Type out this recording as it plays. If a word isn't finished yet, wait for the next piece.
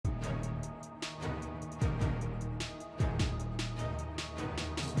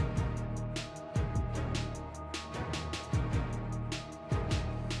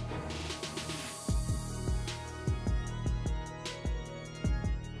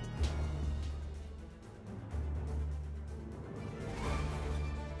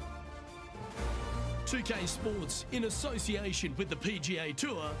2K Sports, in association with the PGA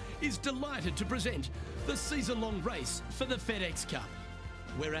Tour, is delighted to present the season-long race for the FedEx Cup.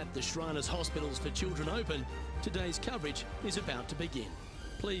 We're at the Shriners Hospitals for Children Open. Today's coverage is about to begin.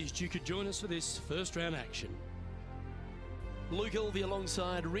 Pleased you could join us for this first round action. Luke Elvey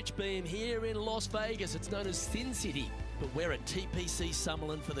alongside Rich Beam here in Las Vegas. It's known as Sin City, but we're at TPC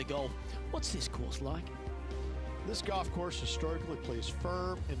Summerlin for the golf. What's this course like? This golf course historically plays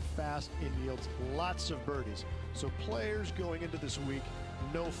firm and fast and yields lots of birdies. So players going into this week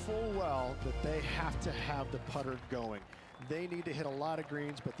know full well that they have to have the putter going. They need to hit a lot of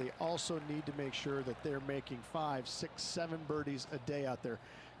greens, but they also need to make sure that they're making 5, 6, 7 birdies a day out there.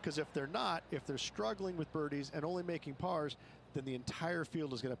 Because if they're not, if they're struggling with birdies and only making pars, then the entire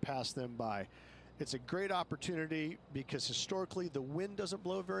field is going to pass them by. It's a great opportunity because historically the wind doesn't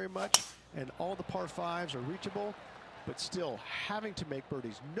blow very much and all the par 5s are reachable, but still having to make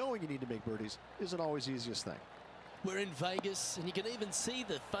birdies, knowing you need to make birdies, isn't always the easiest thing. We're in Vegas and you can even see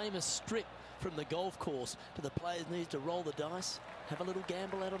the famous strip from the golf course. Do the players need to roll the dice, have a little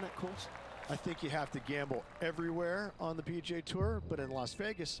gamble out on that course? I think you have to gamble everywhere on the PGA Tour, but in Las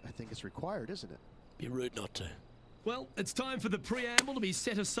Vegas, I think it's required, isn't it? Be rude not to. Well, it's time for the preamble to be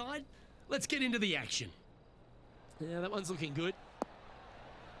set aside. Let's get into the action. Yeah, that one's looking good.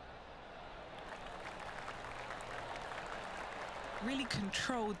 Really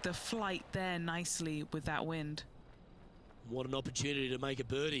controlled the flight there nicely with that wind. What an opportunity to make a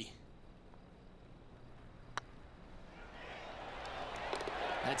birdie.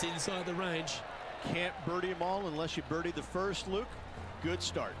 That's inside the range. Can't birdie them all unless you birdie the first, Luke. Good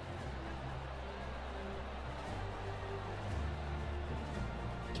start.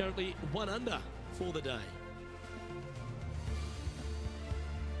 Currently 1 under for the day.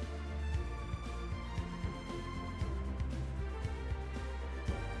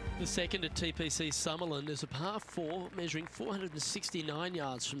 The second at TPC Summerlin is a par 4 measuring 469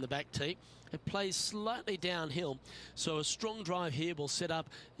 yards from the back tee. It plays slightly downhill, so a strong drive here will set up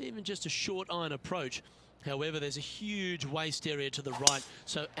even just a short iron approach. However, there's a huge waste area to the right,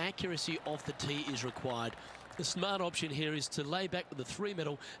 so accuracy off the tee is required. The smart option here is to lay back with the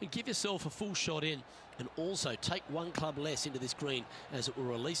 3-metal and give yourself a full shot in, and also take 1 club less into this green as it will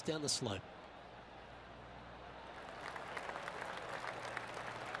release down the slope.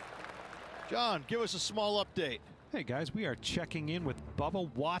 John, give us a small update. Hey guys, we are checking in with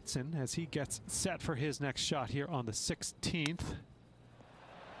Bubba Watson as he gets set for his next shot here on the 16th.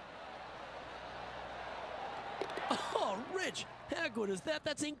 Oh, Rich, how good is that?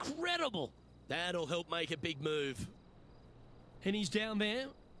 That's incredible. That'll help make a big move. And he's down there.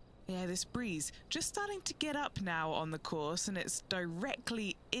 Yeah, this breeze just starting to get up now on the course, and it's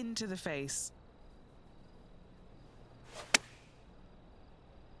directly into the face.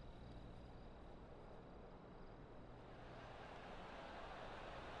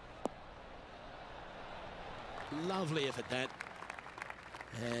 Lovely effort, that.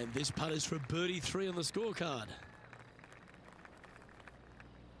 And this putt is for birdie 3 on the scorecard.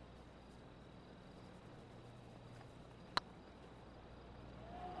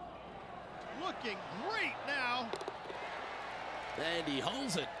 Looking great now. And he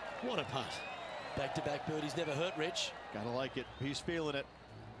holds it. What a putt. Back-to-back birdies never hurt, Rich. Gotta like it. He's feeling it.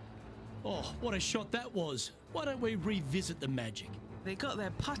 Oh, what a shot that was. Why don't we revisit the magic? They got their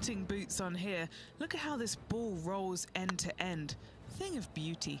putting boots on here. Look at how this ball rolls end to end. Thing of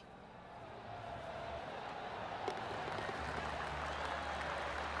beauty.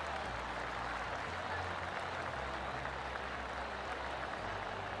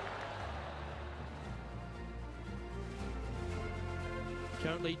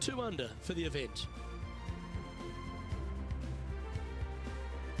 Currently 2 under for the event.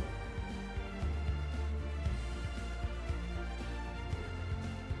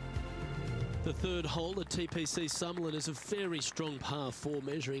 The third hole at TPC Summerlin is a very strong par 4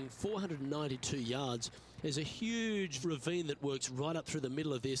 measuring 492 yards. There's a huge ravine that works right up through the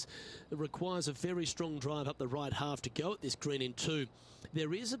middle of this. It requires a very strong drive up the right half to go at this green in 2.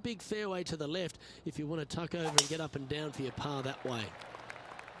 There is a big fairway to the left if you want to tuck over and get up and down for your par that way.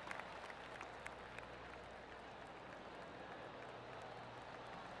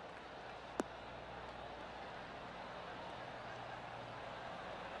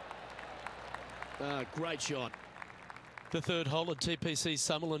 Great shot. The third hole at TPC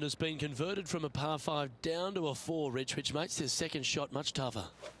Summerlin has been converted from a par 5 down to a 4, Rich, which makes his second shot much tougher.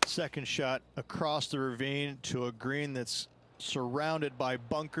 Second shot across the ravine to a green that's surrounded by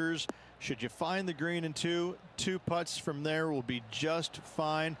bunkers. Should you find the green in 2, 2 putts from there will be just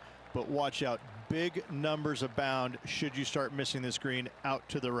fine. But watch out, big numbers abound should you start missing this green out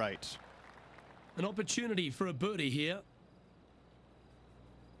to the right. An opportunity for a birdie here.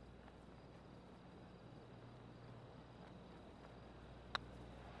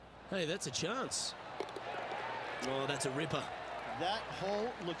 Hey, that's a chance. Oh, that's a ripper. That hole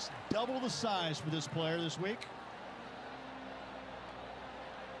looks double the size for this player this week.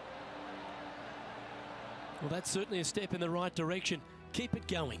 Well, that's certainly a step in the right direction. Keep it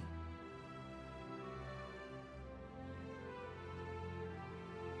going.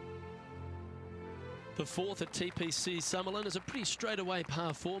 The fourth at TPC Summerlin is a pretty straightaway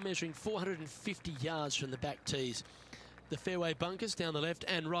par 4, measuring 450 yards from the back tees. The fairway bunkers down the left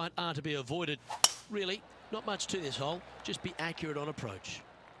and right are to be avoided. Really, not much to this hole. Just be accurate on approach.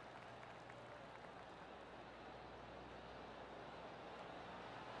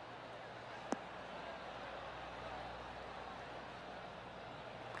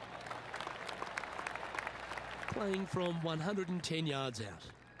 Playing from 110 yards out.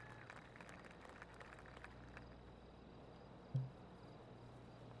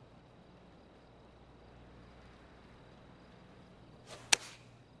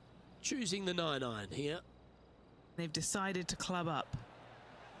 Choosing the 9-iron here. They've decided to club up.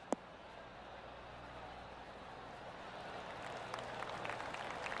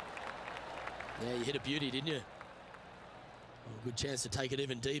 Yeah, you hit a beauty, didn't you? Well, good chance to take it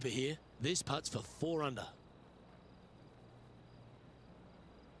even deeper here. This putt's for 4 under.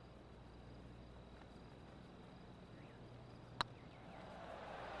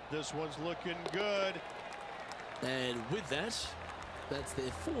 This one's looking good. And with that, that's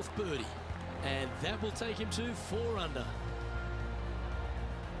their 4th birdie. And that will take him to 4 under.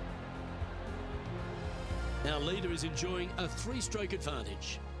 Our leader is enjoying a 3-stroke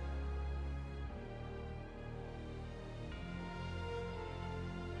advantage.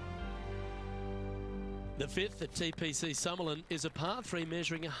 The 5th at TPC Summerlin is a par 3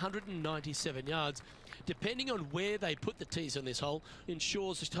 measuring 197 yards. Depending on where they put the tees on this hole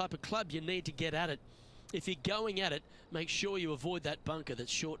ensures the type of club you need to get at it. If you're going at it, make sure you avoid that bunker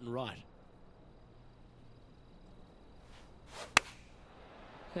that's short and right.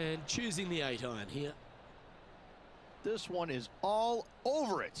 And choosing the 8-iron here. This one is all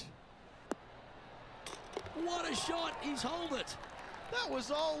over it. What a shot! He's holed it. That was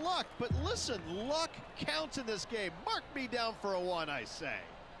all luck, but listen, luck counts in this game. Mark me down for a 1, I say.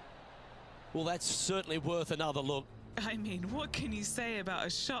 Well, that's certainly worth another look. I mean, what can you say about a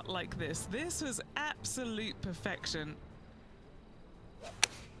shot like this? This was absolute perfection.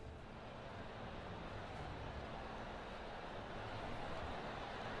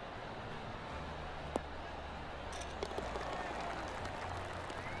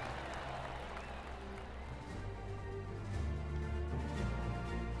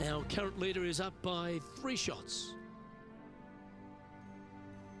 Our current leader is up by 3 shots.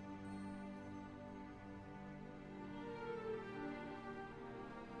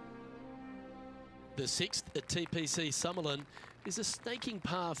 The 6th at TPC Summerlin is a snaking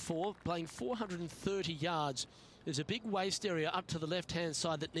par 4, playing 430 yards. There's a big waste area up to the left-hand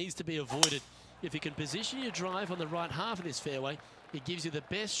side that needs to be avoided. If you can position your drive on the right half of this fairway, it gives you the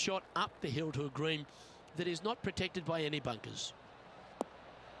best shot up the hill to a green that is not protected by any bunkers.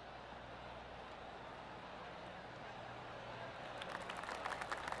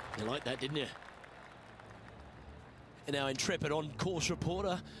 You liked that, didn't you? And our intrepid on-course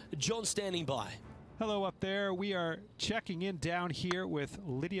reporter, John, standing by. Hello up there. We are checking in down here with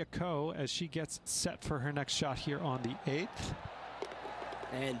Lydia Ko as she gets set for her next shot here on the 8th.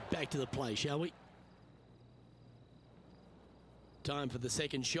 And back to the play, shall we? Time for the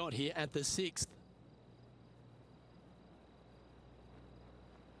second shot here at the 6th.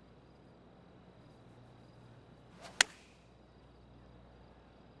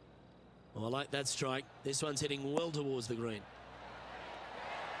 Oh, I like that strike. This one's heading well towards the green.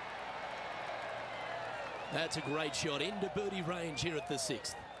 That's a great shot into birdie range here at the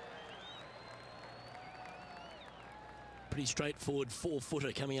 6th. Pretty straightforward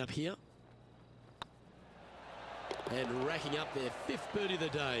 4-footer coming up here. And racking up their 5th birdie of the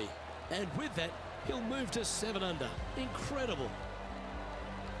day. And with that, he'll move to 7 under. Incredible.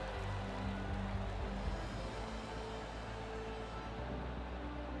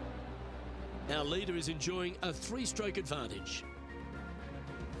 Our leader is enjoying a 3-stroke advantage.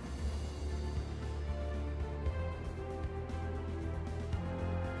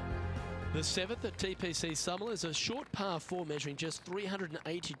 The 7th at TPC Summerlin is a short par 4 measuring just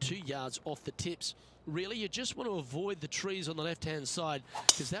 382 yards off the tips. Really, you just want to avoid the trees on the left-hand side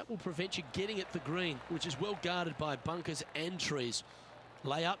because that will prevent you getting at the green, which is well guarded by bunkers and trees.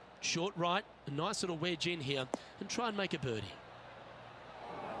 Lay up, short right, a nice little wedge in here and try and make a birdie.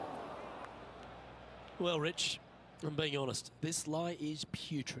 Well, Rich, I'm being honest. This lie is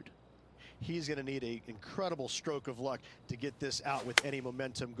putrid. He's going to need an incredible stroke of luck to get this out with any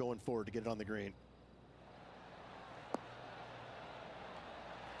momentum going forward to get it on the green.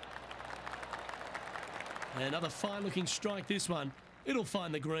 Another fine-looking strike, this one. It'll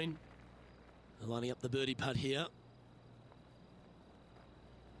find the green. Lining up the birdie putt here.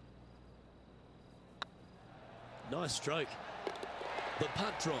 Nice stroke. The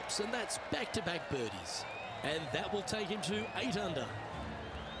putt drops, and that's back-to-back birdies. And that will take him to 8 under.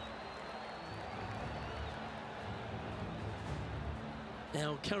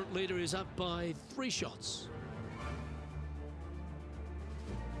 Our current leader is up by 3 shots.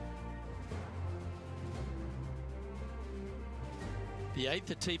 The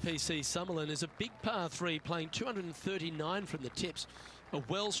 8th at TPC Summerlin is a big par 3 playing 239 from the tips. A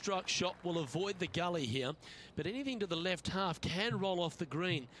well-struck shot will avoid the gully here, but anything to the left half can roll off the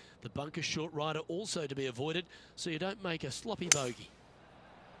green. The bunker short rider also to be avoided, so you don't make a sloppy bogey.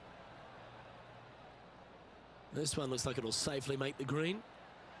 This one looks like it'll safely make the green.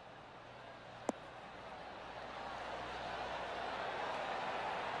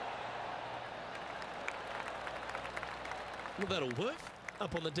 Well, that'll work.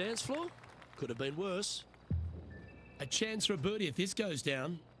 Up on the dance floor. Could have been worse. A chance for a birdie if this goes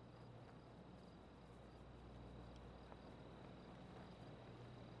down.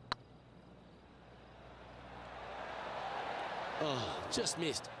 Oh, just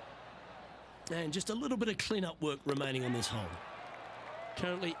missed. And just a little bit of clean-up work remaining on this hole.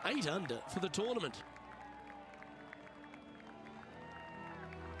 Currently 8 under for the tournament.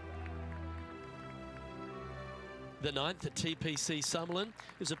 The 9th at TPC Summerlin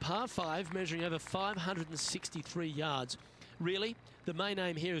is a par 5 measuring over 563 yards. Really, the main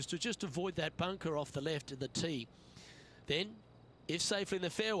aim here is to just avoid that bunker off the left of the tee. Then, if safely in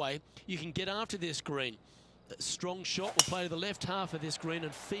the fairway, you can get after this green. A strong shot will play to the left half of this green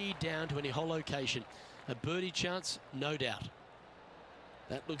and feed down to any hole location. A birdie chance, no doubt.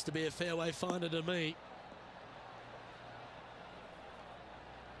 That looks to be a fairway finder to me.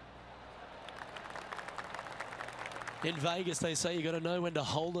 In Vegas, they say you got to know when to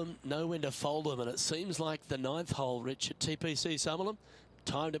hold them, know when to fold them, and it seems like the 9th hole, Rich, at TPC Summerlin,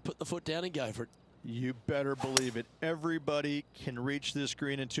 time to put the foot down and go for it. You better believe it. Everybody can reach this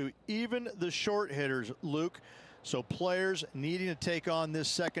green into, even the short hitters, Luke. So players needing to take on this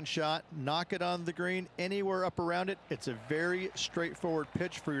second shot, knock it on the green, anywhere up around it. It's a very straightforward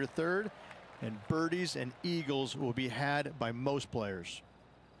pitch for your third, and birdies and eagles will be had by most players.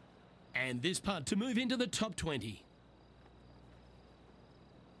 And this putt to move into the top 20.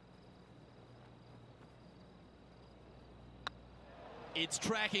 It's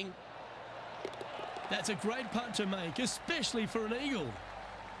tracking. That's a great putt to make, especially for an eagle.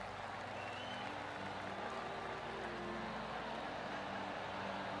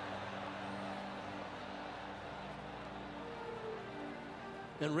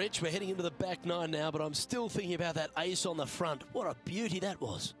 And Rich, we're heading into the back 9 now, but I'm still thinking about that ace on the front. What a beauty that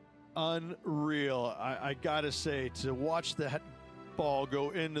was. Unreal. I gotta say, to watch that ball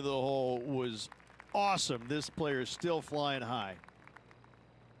go into the hole was awesome. This player is still flying high.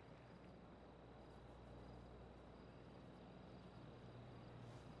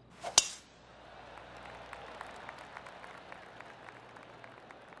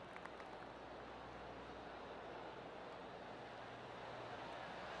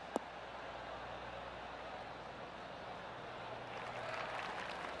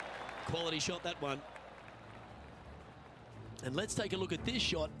 Quality shot, that one. And let's take a look at this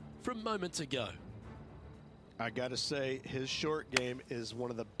shot from moments ago. I gotta say, his short game is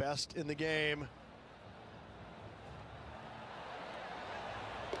one of the best in the game.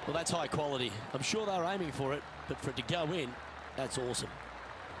 Well, that's high quality. I'm sure they're aiming for it, but for it to go in, that's awesome.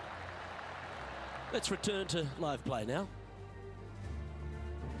 Let's return to live play now.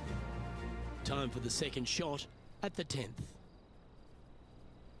 Time for the second shot at the 10th.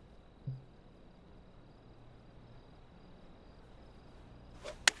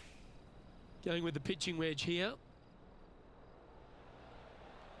 Going with the pitching wedge here.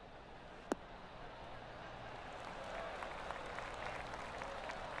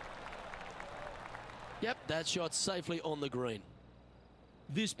 Yep, that shot safely on the green.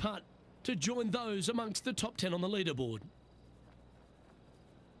 This putt to join those amongst the top 10 on the leaderboard.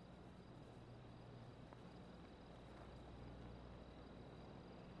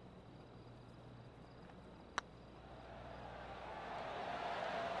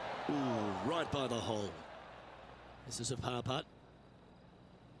 Ooh, right by the hole. This is a par putt.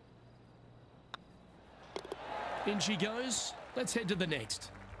 In she goes. Let's head to the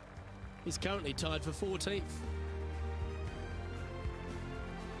next. He's currently tied for 14th.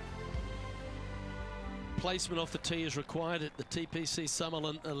 Placement off the tee is required at the TPC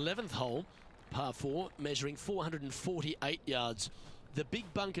Summerlin 11th hole, par 4, measuring 448 yards. The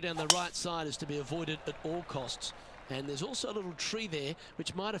big bunker down the right side is to be avoided at all costs. And there's also a little tree there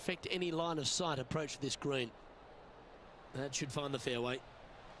which might affect any line of sight approach to this green. That should find the fairway.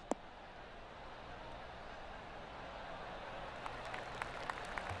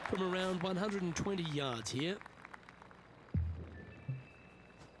 From around 120 yards here.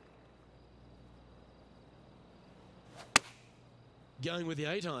 Going with the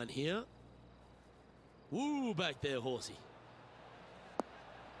 8-iron here. Woo, back there, horsey.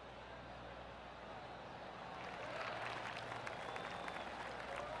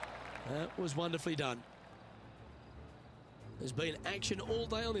 That was wonderfully done. There's been action all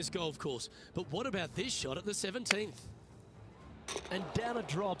day on this golf course, but what about this shot at the 17th? And down it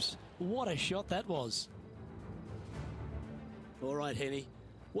drops. What a shot that was. All right, Henny.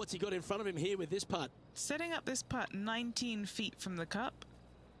 What's he got in front of him here with this putt? Setting up this putt 19 feet from the cup.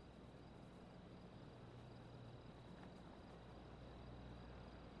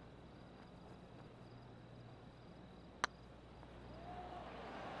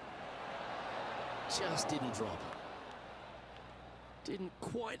 Just didn't drop. Didn't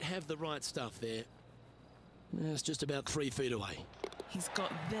quite have the right stuff there. It's just about 3 feet away. He's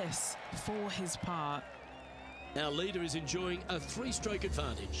got this for his part. Our leader is enjoying a 3-stroke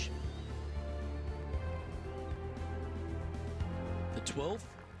advantage. The 12th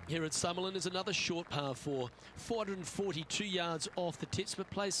here at Summerlin is another short par 4, 442 yards off the tips, but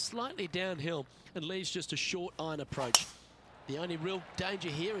plays slightly downhill and leaves just a short iron approach. The only real danger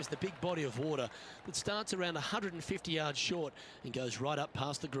here is the big body of water that starts around 150 yards short and goes right up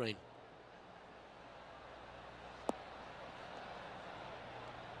past the green.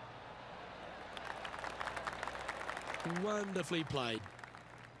 Wonderfully played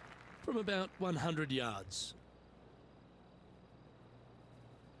from about 100 yards.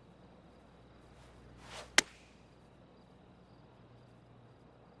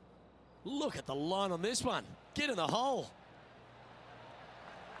 Look at the line on this one. Get in the hole.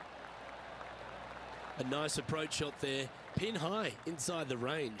 A nice approach shot there. Pin high inside the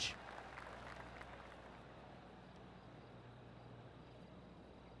range.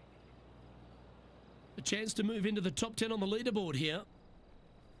 A chance to move into the top 10 on the leaderboard here.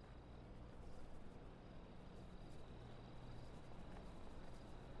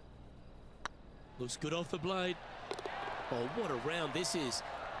 Looks good off the blade. Oh, what a round this is.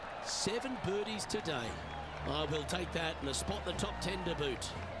 7 birdies today. I will take that and a spot in the top 10 to boot.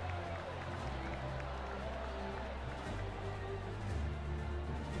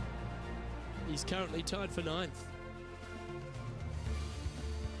 He's currently tied for 9th.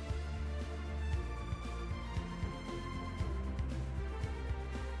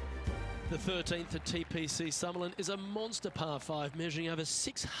 The 13th at TPC Summerlin is a monster par 5 measuring over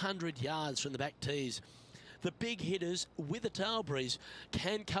 600 yards from the back tees. The big hitters with a tail breeze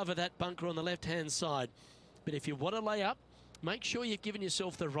can cover that bunker on the left-hand side. But if you want to lay up, make sure you've given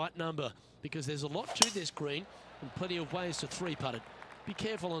yourself the right number because there's a lot to this green and plenty of ways to 3-putt it. Be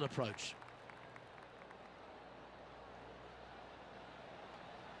careful on approach.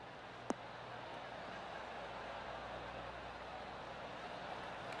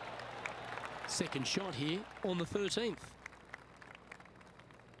 Second shot here on the 13th.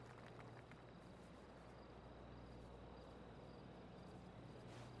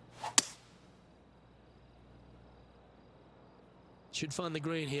 Should find the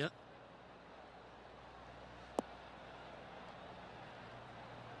green here.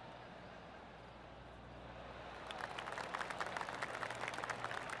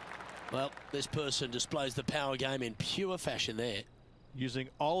 Well, this person displays the power game in pure fashion there. Using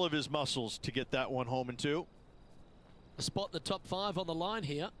all of his muscles to get that one home in 2. A spot in the top 5 on the line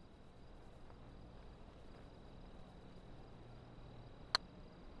here.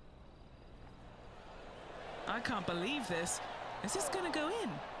 I can't believe this. Is this going to go in?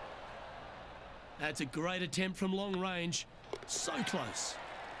 That's a great attempt from long range. So close.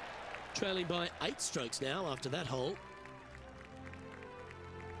 Trailing by 8 strokes now after that hole.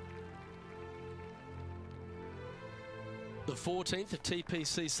 The 14th at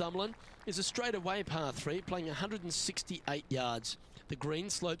TPC Summerlin is a straightaway par 3 playing 168 yards. The green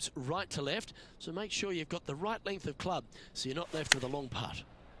slopes right to left, so make sure you've got the right length of club so you're not left with a long putt.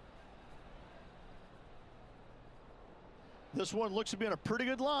 This one looks to be on a pretty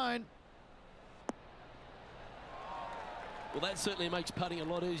good line. Well, that certainly makes putting a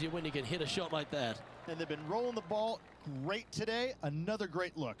lot easier when you can hit a shot like that. And they've been rolling the ball great today. Another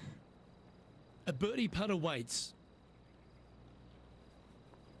great look. A birdie putt awaits.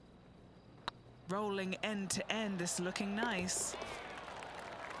 Rolling end to end, this looking nice.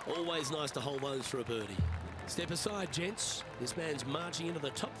 Always nice to hold those for a birdie. Step aside, gents. This man's marching into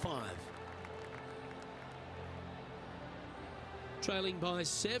the top 5. Trailing by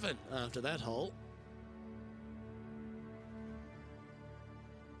 7 after that hole.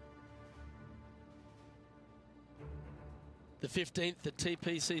 The 15th at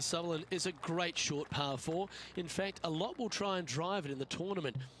TPC Sutherland is a great short par 4. In fact, a lot will try and drive it in the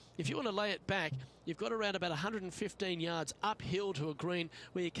tournament. If you want to lay it back, you've got around about 115 yards uphill to a green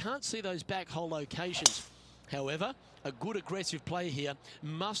where you can't see those back hole locations. However, a good aggressive play here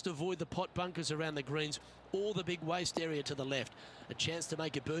must avoid the pot bunkers around the greens or the big waste area to the left. A chance to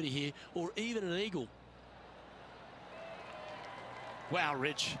make a birdie here or even an eagle. Wow,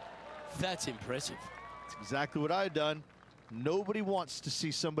 Rich, that's impressive. That's exactly what I've done. Nobody wants to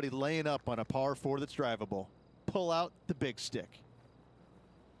see somebody laying up on a par 4 that's drivable. Pull out the big stick.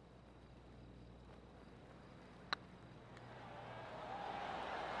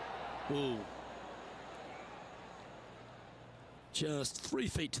 Ooh. Just 3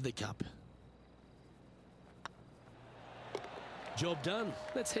 feet to the cup. Job done.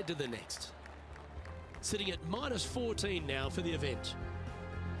 Let's head to the next. Sitting at -14 now for the event.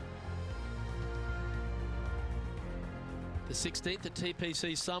 The 16th at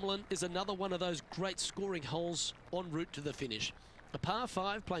TPC Sutherland is another one of those great scoring holes en route to the finish. A par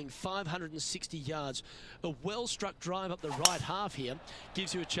 5 playing 560 yards. A well-struck drive up the right half here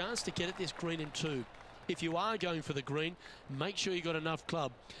gives you a chance to get at this green in 2. If you are going for the green, make sure you got enough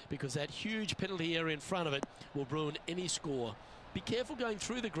club because that huge penalty area in front of it will ruin any score. Be careful going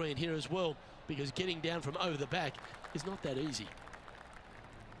through the green here as well because getting down from over the back is not that easy.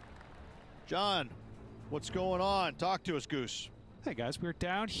 John, what's going on? Talk to us, Goose. Hey guys, we're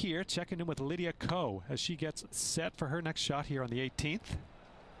down here checking in with Lydia Ko as she gets set for her next shot here on the 18th.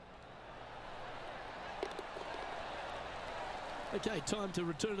 Okay, time to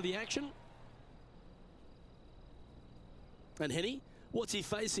return to the action. And Henny, what's he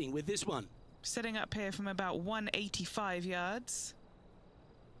facing with this one? Setting up here from about 185 yards.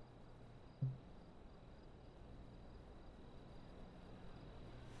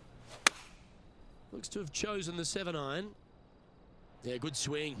 Looks to have chosen the 7-iron. Yeah, good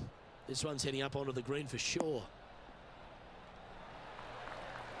swing. This one's heading up onto the green for sure.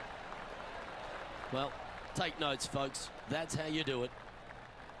 Well, take notes, folks. That's how you do it.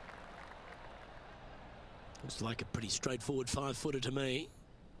 Looks like a pretty straightforward 5-footer to me.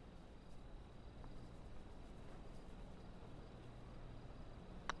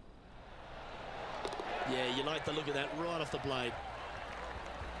 Yeah, you like the look of that right off the blade.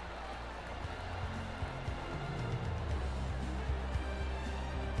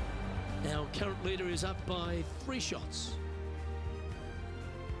 Our current leader is up by 3 shots.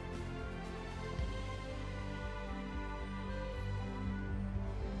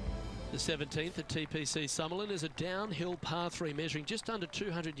 The 17th at TPC Sutherland is a downhill par 3 measuring just under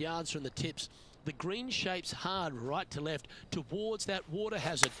 200 yards from the tips. The green shapes hard right to left towards that water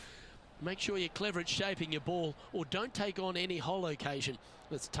hazard. Make sure you're clever at shaping your ball or don't take on any hole location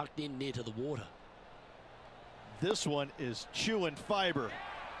that's tucked in near to the water. This one is chewing fiber.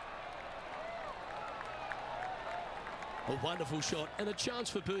 A wonderful shot and a chance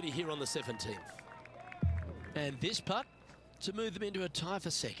for birdie here on the 17th. And this putt to move them into a tie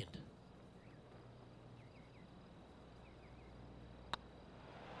for second.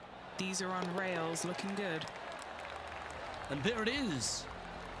 These are on rails, looking good. And there it is.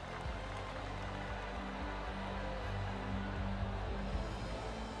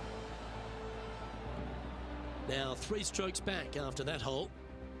 Now 3 strokes back after that hole.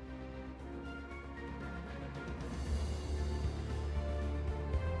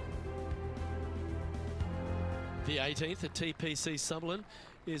 The 18th at TPC Sutherland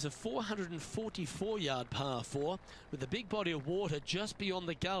is a 444-yard par 4 with a big body of water just beyond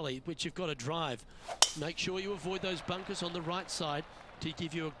the gully, which you've got to drive. Make sure you avoid those bunkers on the right side to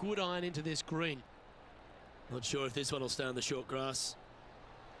give you a good iron into this green. Not sure if this one will stay on the short grass.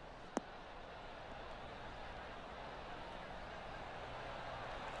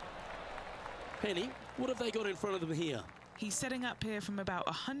 Penny, what have they got in front of them here? He's setting up here from about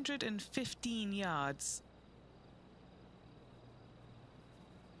 115 yards.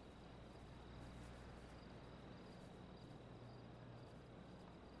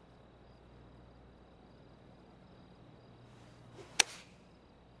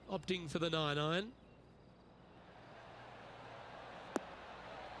 Opting for the 9-iron.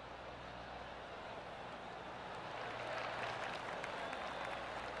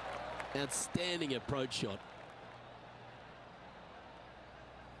 Outstanding approach shot.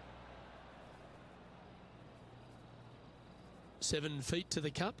 Seven feet to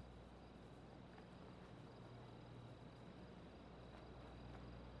the cup.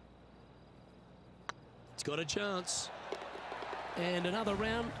 It's got a chance. And another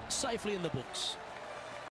round safely in the books.